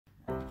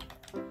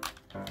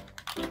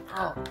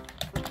I'm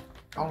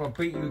gonna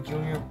beat you,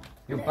 Junior.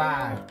 You're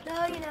bad.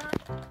 No, you're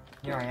not.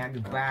 Yeah, I am.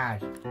 You're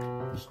bad.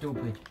 You're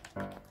stupid.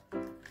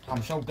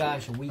 I'm so glad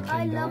it's a weekend.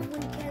 I love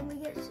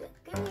weekend.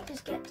 Can we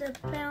just get to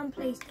play on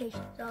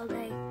PlayStations all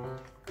day?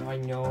 I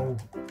know.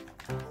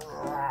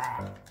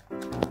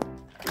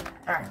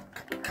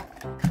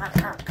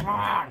 Come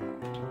on.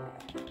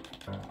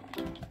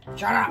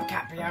 Shut up,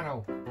 Cat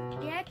Piano.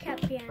 Yeah,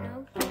 Cat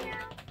Piano.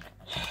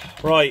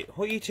 Right,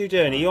 what are you two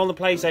doing? Are you on the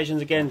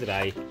PlayStations again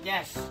today?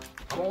 Yes,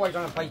 I'm always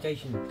on a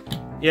PlayStation.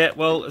 Yeah,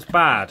 well, it's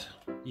bad.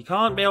 You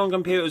can't be on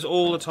computers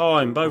all the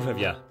time, both of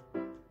you.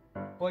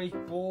 But it's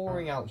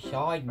boring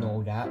outside and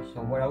all that,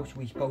 so what else are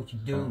we supposed to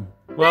do?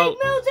 Well,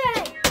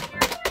 Music!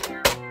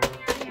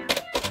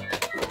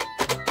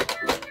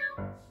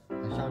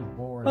 That sounds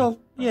boring. well,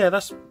 yeah,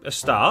 that's a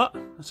start.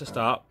 That's a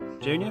start,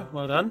 Junior.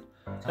 Well done.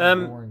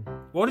 Sounds boring.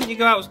 Why didn't you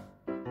go out?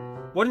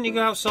 Why didn't you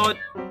go outside?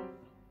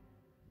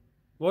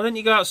 Why didn't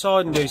you go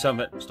outside and do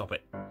something? Stop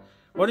it.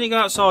 Why didn't you go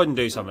outside and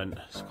do something?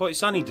 It's quite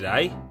sunny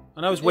today.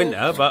 I know it's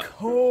winter, but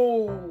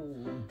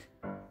cold.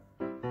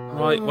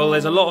 right. Well,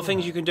 there's a lot of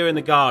things you can do in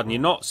the garden.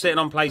 You're not sitting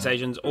on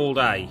PlayStations all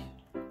day.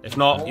 If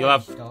not, you'll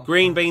have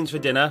green beans for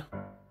dinner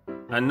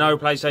and no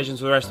PlayStations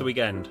for the rest of the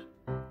weekend.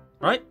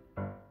 Right?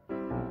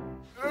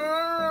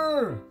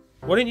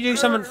 Why didn't you do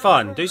something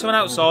fun? Do something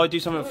outside. Do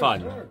something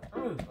fun.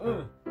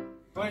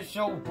 But it's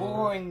so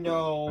boring,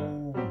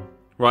 though.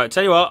 Right.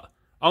 Tell you what.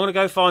 I'm going to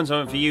go find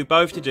something for you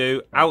both to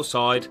do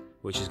outside,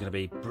 which is going to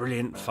be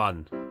brilliant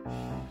fun.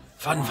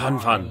 Fun, fun,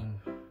 fun.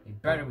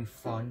 It better be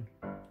fun.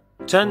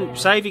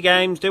 Save your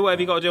games, do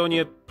whatever you got to do on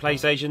your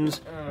PlayStations.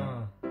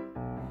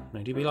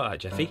 No, do be like that,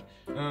 Jeffy.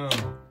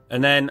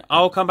 And then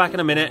I'll come back in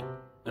a minute,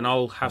 and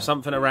I'll have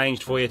something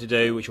arranged for you to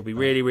do, which will be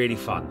really, really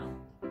fun.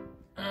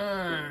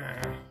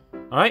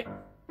 Alright?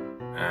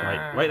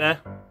 Right, wait there.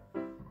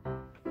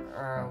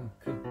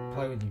 Could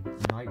play with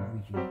the night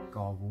vision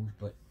goggles,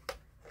 but...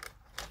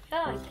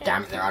 Oh,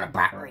 damn it, they're out of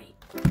battery.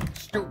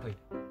 Stupid.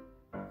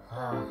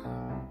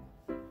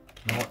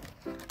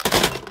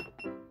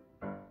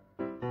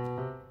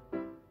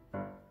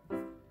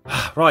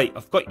 Right,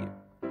 I've got you.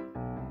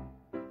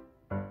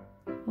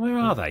 Where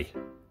are they?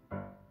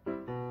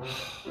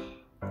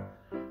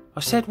 I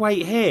said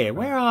wait here.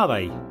 Where are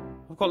they?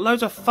 I've got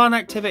loads of fun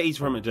activities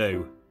for them to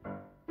do.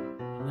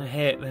 And they're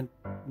here. They're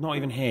not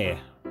even here.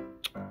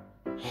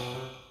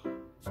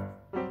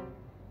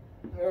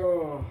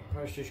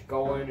 Let's just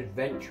go on an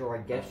adventure, I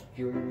guess,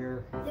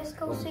 Junior. Let's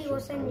go see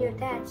what's in your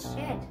dad's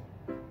shed.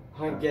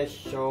 I guess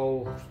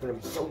so. It's gonna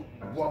be so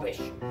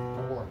rubbish.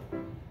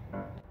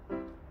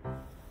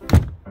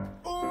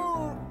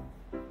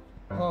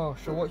 Oh,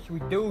 so what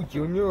should we do,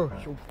 Junior?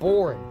 So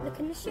boring. Look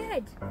in the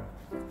shed.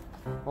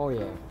 Oh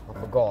yeah, I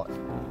forgot.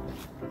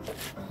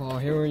 Oh,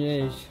 here it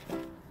is.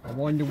 I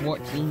wonder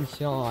what's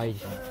inside.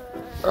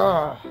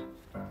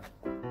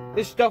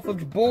 This stuff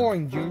looks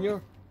boring,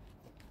 Junior.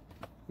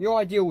 Your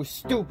idea was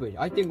stupid.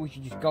 I think we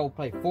should just go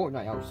play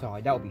Fortnite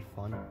outside. That would be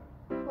fun.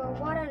 Well,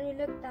 why don't you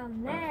look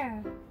down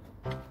there?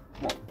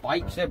 What,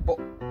 bikes there?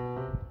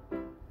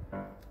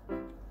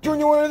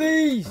 Junior, what are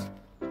these?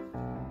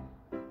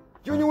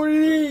 Junior, what are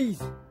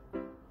these?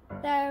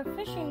 They're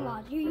fishing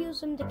rods. You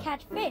use them to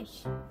catch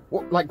fish.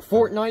 What, like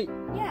Fortnite?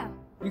 Yeah.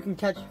 You can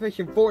catch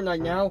fish in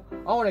Fortnite now.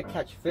 I want to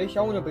catch fish.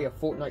 I want to be a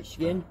Fortnite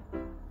skin.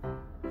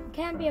 You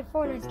can't be a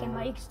Fortnite skin,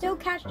 but you can still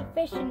catch the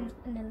fish in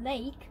the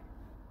lake.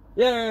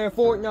 Yeah,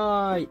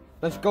 Fortnite!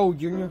 Let's go,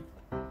 Junior.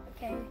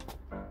 Okay.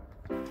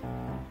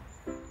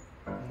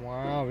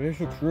 Wow, this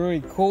looks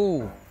really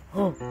cool.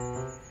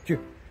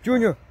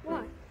 Junior!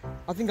 What?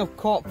 I think I've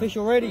caught fish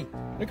already.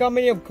 Look how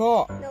many I've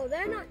caught. No,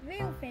 they're not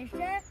real fish.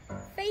 They're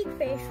fake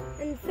fish,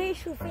 and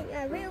fish will think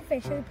they're real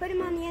fish. So we put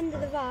them on the end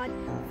of the rod,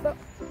 but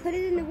put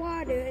it in the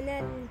water, and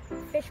then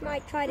fish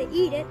might try to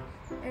eat it.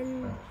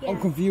 And yeah. I'm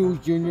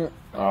confused, Junior.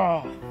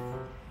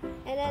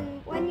 And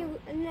then when you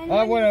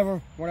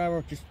whatever.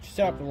 Just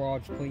set up the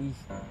rods, please.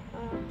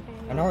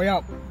 Okay. And hurry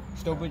up,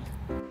 stupid.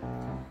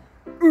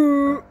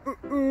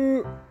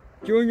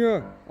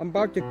 Junior, I'm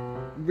about to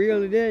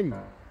reel it in.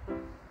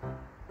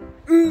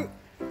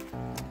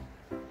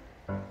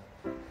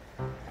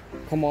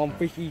 Come on,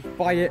 fishies,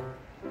 bite it.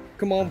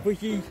 Come on,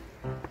 fishies.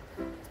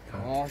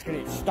 Oh, it's gonna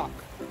get stuck.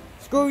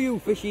 Screw you,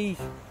 fishies.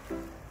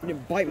 You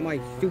didn't bite my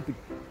stupid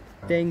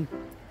thing.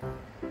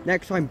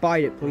 Next time,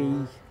 bite it,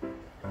 please.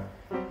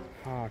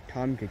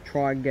 Time to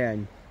try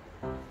again.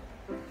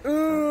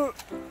 Oh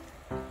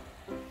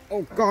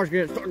gosh,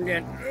 get stuck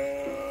again.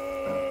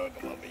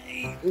 Come on,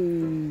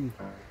 fishy.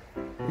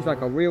 He's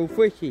like a real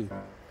fishy.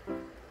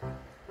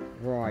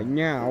 Right,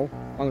 now,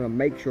 I'm gonna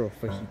make sure a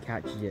fishy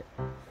catches it.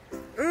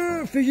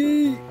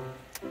 Fishy!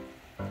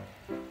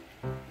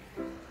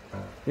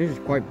 This is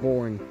quite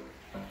boring.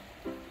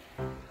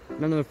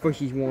 None of the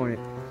fishies want it.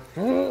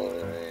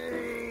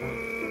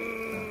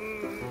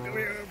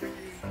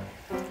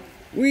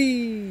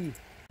 Whee!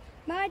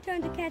 My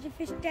turn to catch a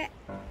fish,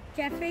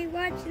 Jeffy.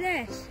 Watch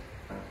this.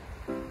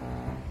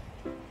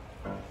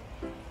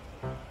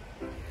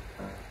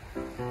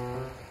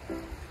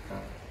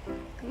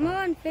 Come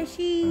on,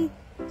 fishy.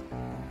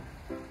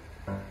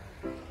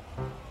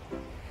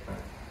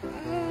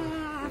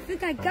 I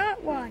think I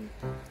got one.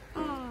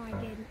 Oh, I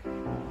didn't.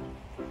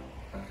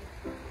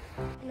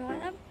 You know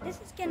what? This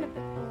is getting a bit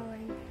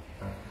boring.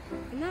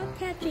 I'm not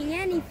catching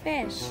any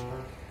fish.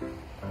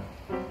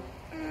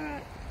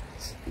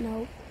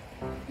 Nope.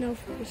 No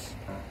fish.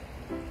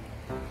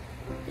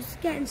 It's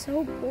getting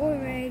so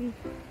boring.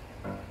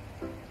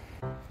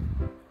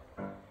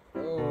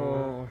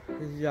 Oh,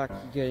 this is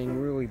actually getting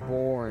really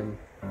boring.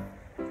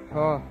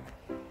 Huh.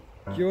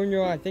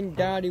 Junior, I think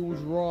Daddy was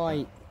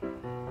right.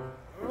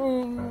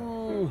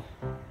 Oh,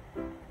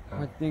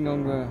 I think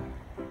I'm gonna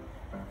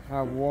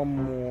have one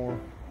more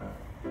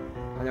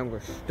and I'm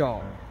gonna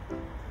stop.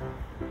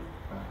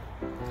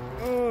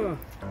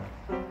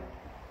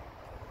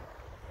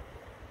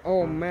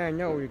 Oh man,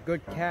 that was a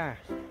good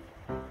cast.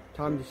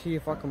 Time to see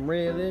if I can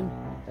reel in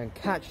and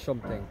catch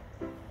something.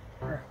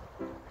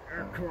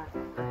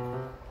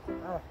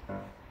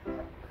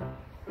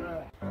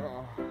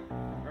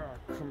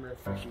 Come here,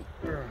 fishy.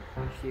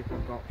 Let's see if I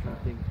got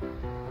something.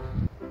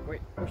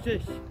 Wait, what's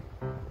this?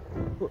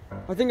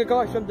 I think I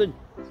got something.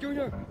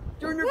 Junior,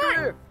 Junior, What?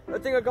 come here. I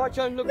think I got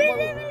something. Look,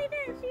 Really, Mama. really,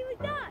 really, see what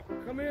we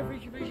got. Come here,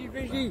 fishy, fishy,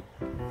 fishy.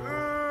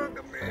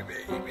 Come here,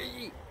 fishy,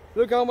 fishy.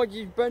 Look how much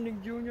he's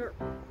bending, Junior.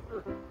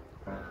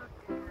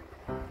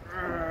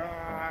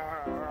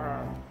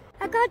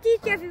 I got these,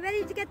 Jeffy,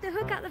 ready to get the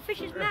hook out the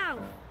fish's mouth.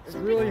 It's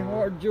really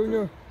hard,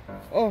 Junior.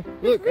 Oh,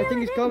 look, I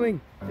think it's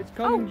coming. It's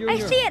coming, Junior. I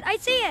see it, I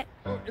see it.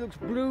 Oh, it looks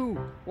blue.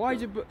 Why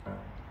is it blue?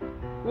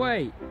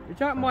 Wait, is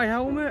that my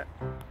helmet?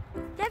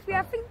 Jeffy,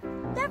 I think,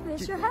 Jeffy,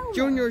 it's your helmet.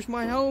 Junior, it's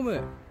my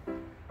helmet.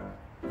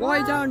 Why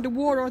is that on the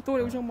water? I thought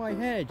it was on my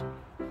head.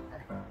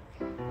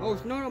 Oh,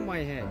 it's not on my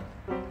head.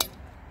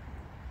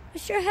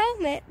 It's your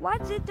helmet.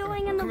 What's it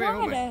doing in the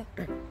water?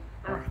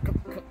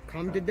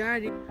 Come to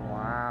Daddy.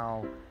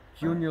 Wow.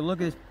 Junior, look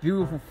at this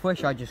beautiful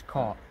fish I just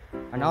caught.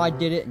 And I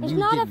did it and It's you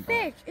not didn't. a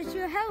fish, it's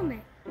your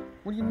helmet.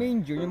 What do you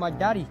mean, Junior? My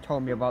daddy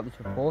told me about this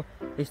before.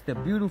 It's the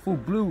beautiful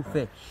blue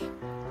fish.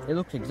 It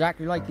looks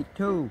exactly like it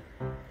too.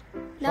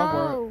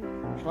 No.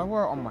 Should I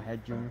wear it on my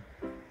head, Junior?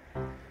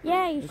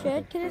 Yeah, you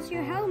should, because it's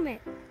your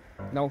helmet.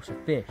 No, it's a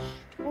fish.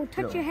 Oh,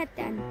 touch Look. your head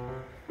then.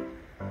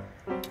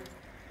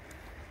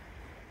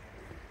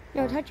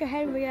 No, touch your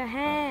head with your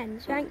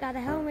hands. You ain't got a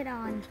helmet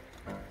on.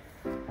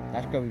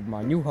 That's gonna be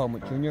my new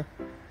helmet, Junior.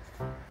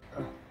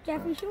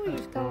 Jeffy, should we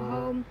just go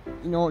home?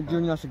 You know what,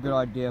 Junior? That's a good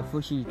idea.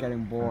 Fishy's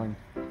getting boring.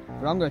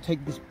 But I'm gonna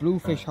take this blue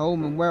fish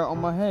home and wear it on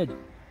my head.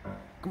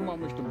 Come on,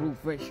 Mr.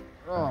 Bluefish.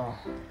 Oh.